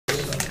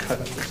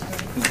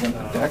present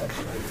the deck.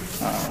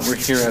 We're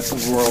here at the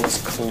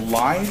Worlds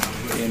Collide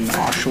in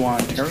Oshawa,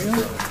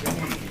 Ontario.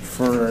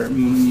 For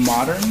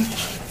Modern,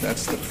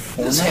 that's the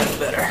format. This hand's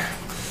better.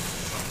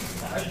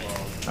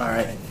 All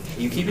right,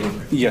 you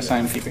keeping? Yes, I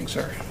am keeping,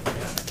 sir.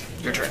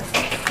 Your turn.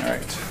 All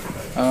right.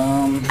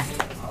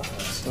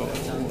 So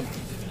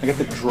I get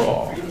the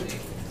draw,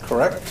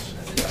 correct?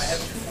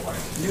 Yes.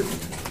 Yep.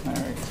 All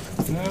right.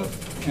 Nope.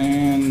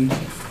 And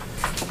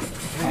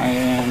I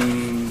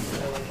am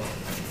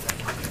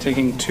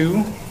taking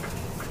 2.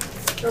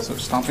 So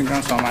stomping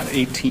ground, so I'm at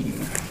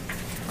 18.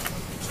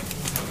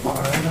 All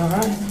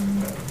right.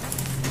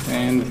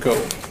 And go.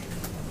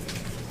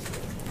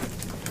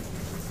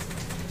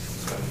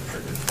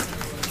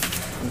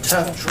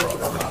 Tap draw.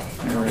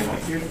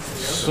 Alright.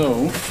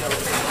 So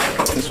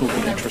this will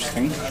be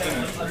interesting. I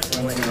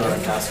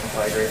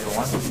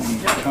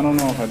don't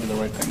know if I did the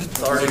right thing.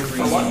 Authority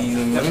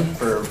green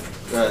for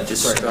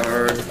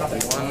discard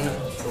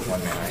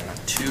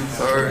 2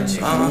 cards.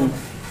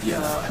 Yeah,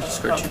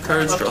 discard 2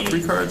 cards, draw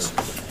 3 cards.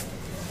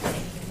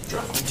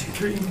 Draw 1, 2,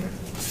 3.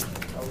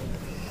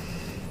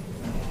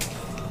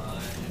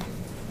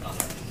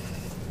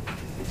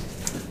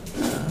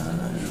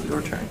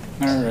 Your turn.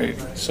 Alright,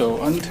 so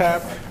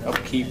untap,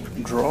 upkeep,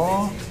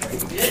 draw,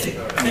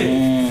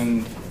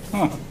 and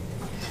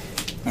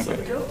okay.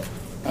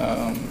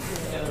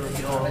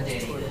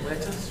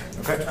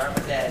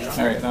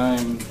 Alright,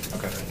 I'm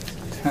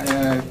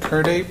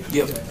Card Ape.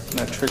 Yep.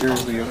 That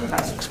triggers the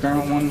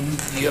experiment one.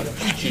 Yep.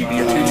 GB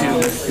at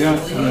 2/2. Yeah,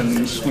 and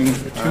then swing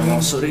for 2. I'm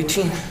also at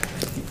 18.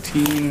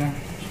 18.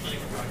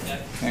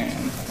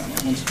 And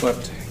one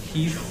swept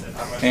Heath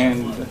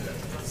and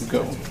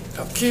go.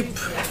 Upkeep.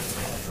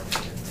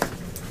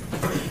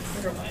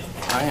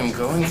 I am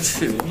going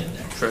to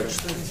dredge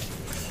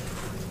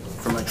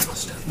for my draw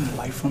step.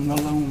 Life from the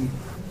loam.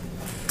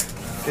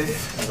 Okay,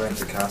 I'm going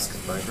to cast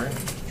Vibrate.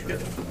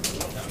 Yep.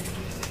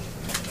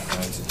 I'm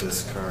going to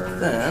discard.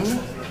 Then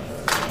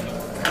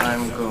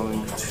I'm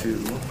going to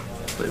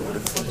play what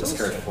it is.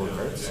 Discard 4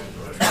 cards.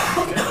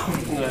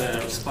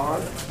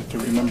 Respond. Have to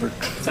remember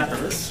After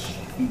this.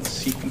 the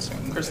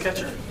sequencing. Chris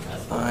Catcher.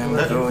 I'm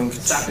going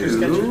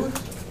to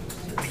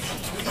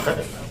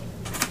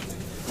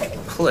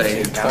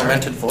play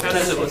Tormented How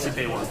does Voice. it let you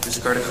pay 1?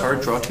 Discard a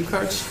card, draw 2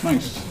 cards.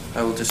 Nice.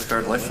 I will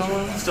discard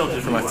Lifeline. Still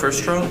do For my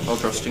first draw, I'll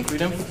draw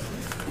Stinkweed in.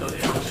 No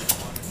damage.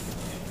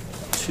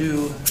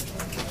 2,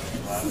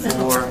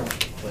 4,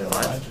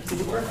 5.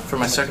 For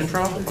my second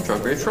draw, I'll draw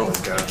Grave Troll.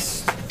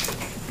 Gas.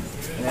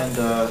 And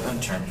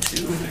turn.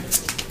 2,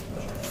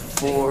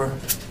 4,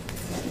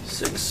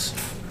 6.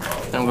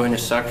 Then I'm going to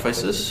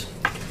sacrifice this.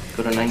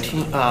 Go to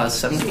 19,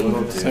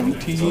 17.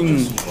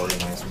 17.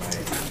 Organize my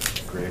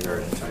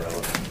graveyard into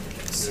relevant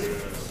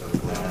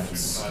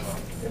lands.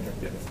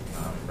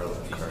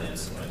 Relevant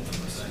cards.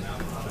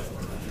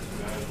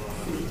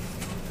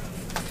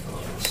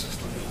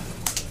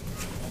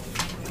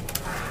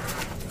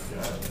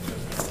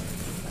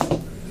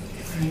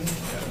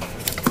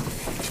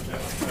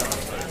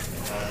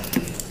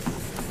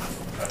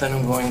 Then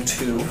I'm going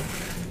to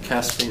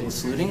cast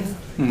Faithless Looting.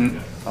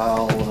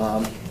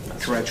 I'll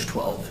dredge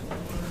 12.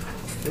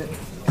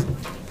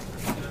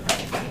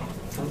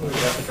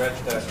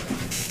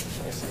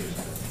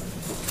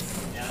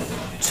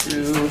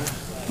 Two,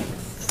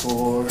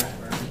 4,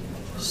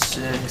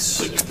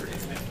 6,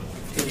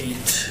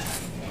 8,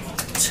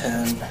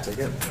 10,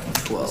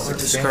 12.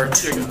 Discard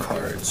 2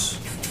 cards.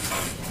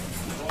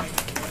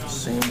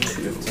 Same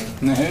 2.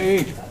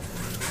 Hey.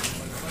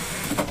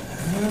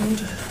 And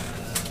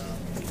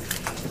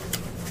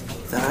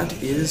that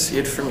is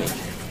it for me.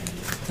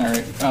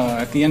 Alright,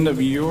 at the end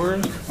of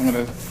yours, I'm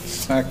going to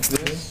sack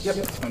this.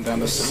 Yep. I'm down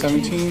to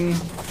 17.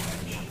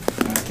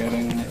 I'm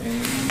getting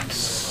a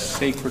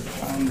Sacred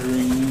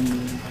Foundry.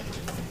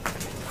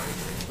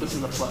 This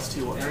is the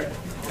 +2 one, right?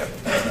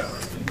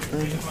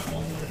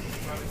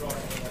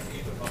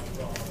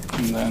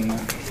 And then,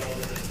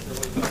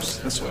 oops,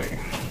 this way.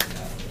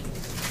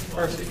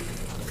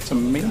 It's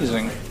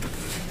amazing.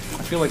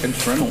 I feel like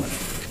adrenaline.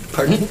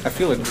 Pardon? I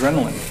feel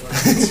adrenaline.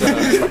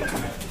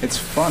 It's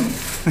fun.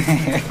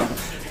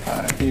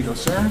 Here you go,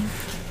 sir.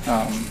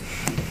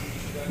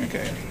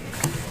 Okay.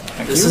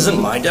 Thank This you. isn't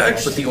my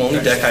deck, but the only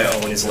deck I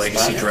own is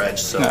Legacy Dredge,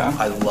 so Yeah.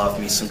 I love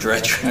me some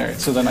Dredge. Alright,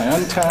 so then I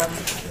untap,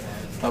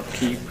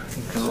 upkeep,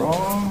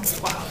 draw.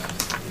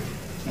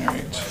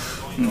 Alright.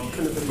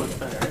 Could have been much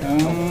better.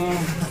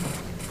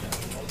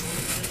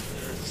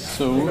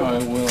 So I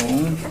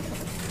will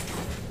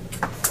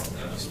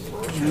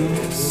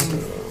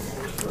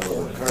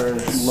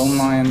Lone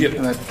Lion, Yep.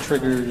 and that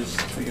triggers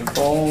the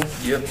evolve.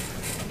 Yep.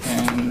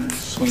 And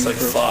swing It's like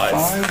for 5.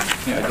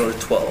 5. Yeah. I go to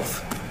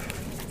 12.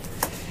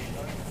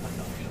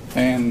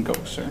 And go,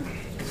 sir.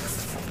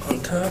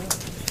 Untap.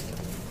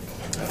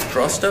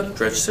 Draw step,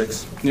 dredge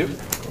 6. Yep.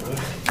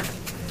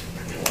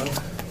 1,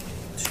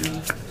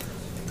 2,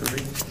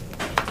 3,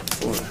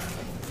 4,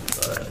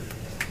 5,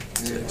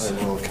 6. I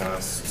will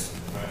cast.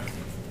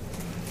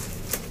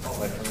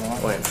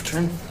 Land for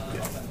turn.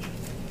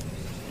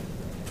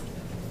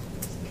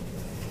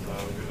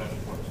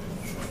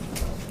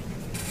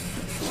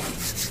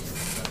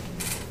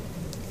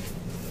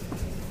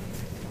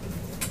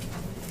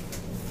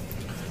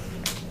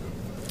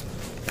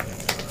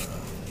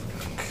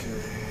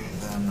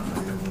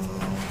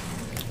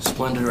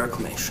 Splendid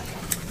Reclamation.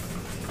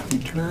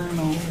 Return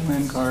all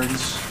land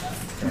cards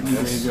from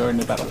the graveyard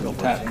into battlefield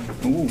tap.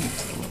 Ooh.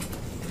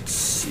 Let's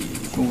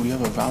see. Ooh, we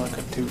have a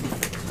Valakut too.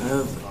 I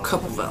have a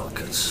couple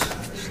Valakuts.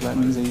 So that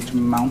means that each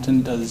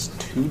mountain does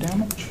 2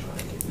 damage?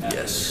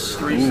 Yes.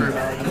 3 for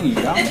a I think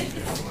you got it.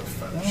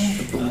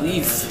 I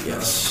believe,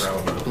 yes.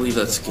 I believe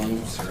that's the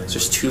game.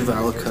 There's 2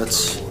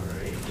 Valakuts.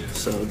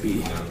 So it would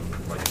be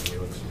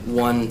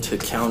 1 to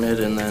count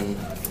it and then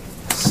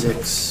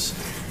 6.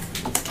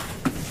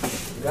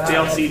 They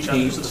all see each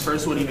other, so the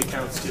first one even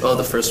counts too. Oh,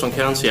 the first one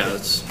counts? Yeah,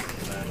 that's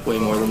way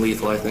more than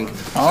lethal, I think.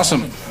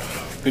 Awesome.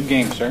 Good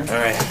game, sir. All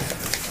right.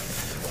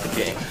 Good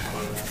game.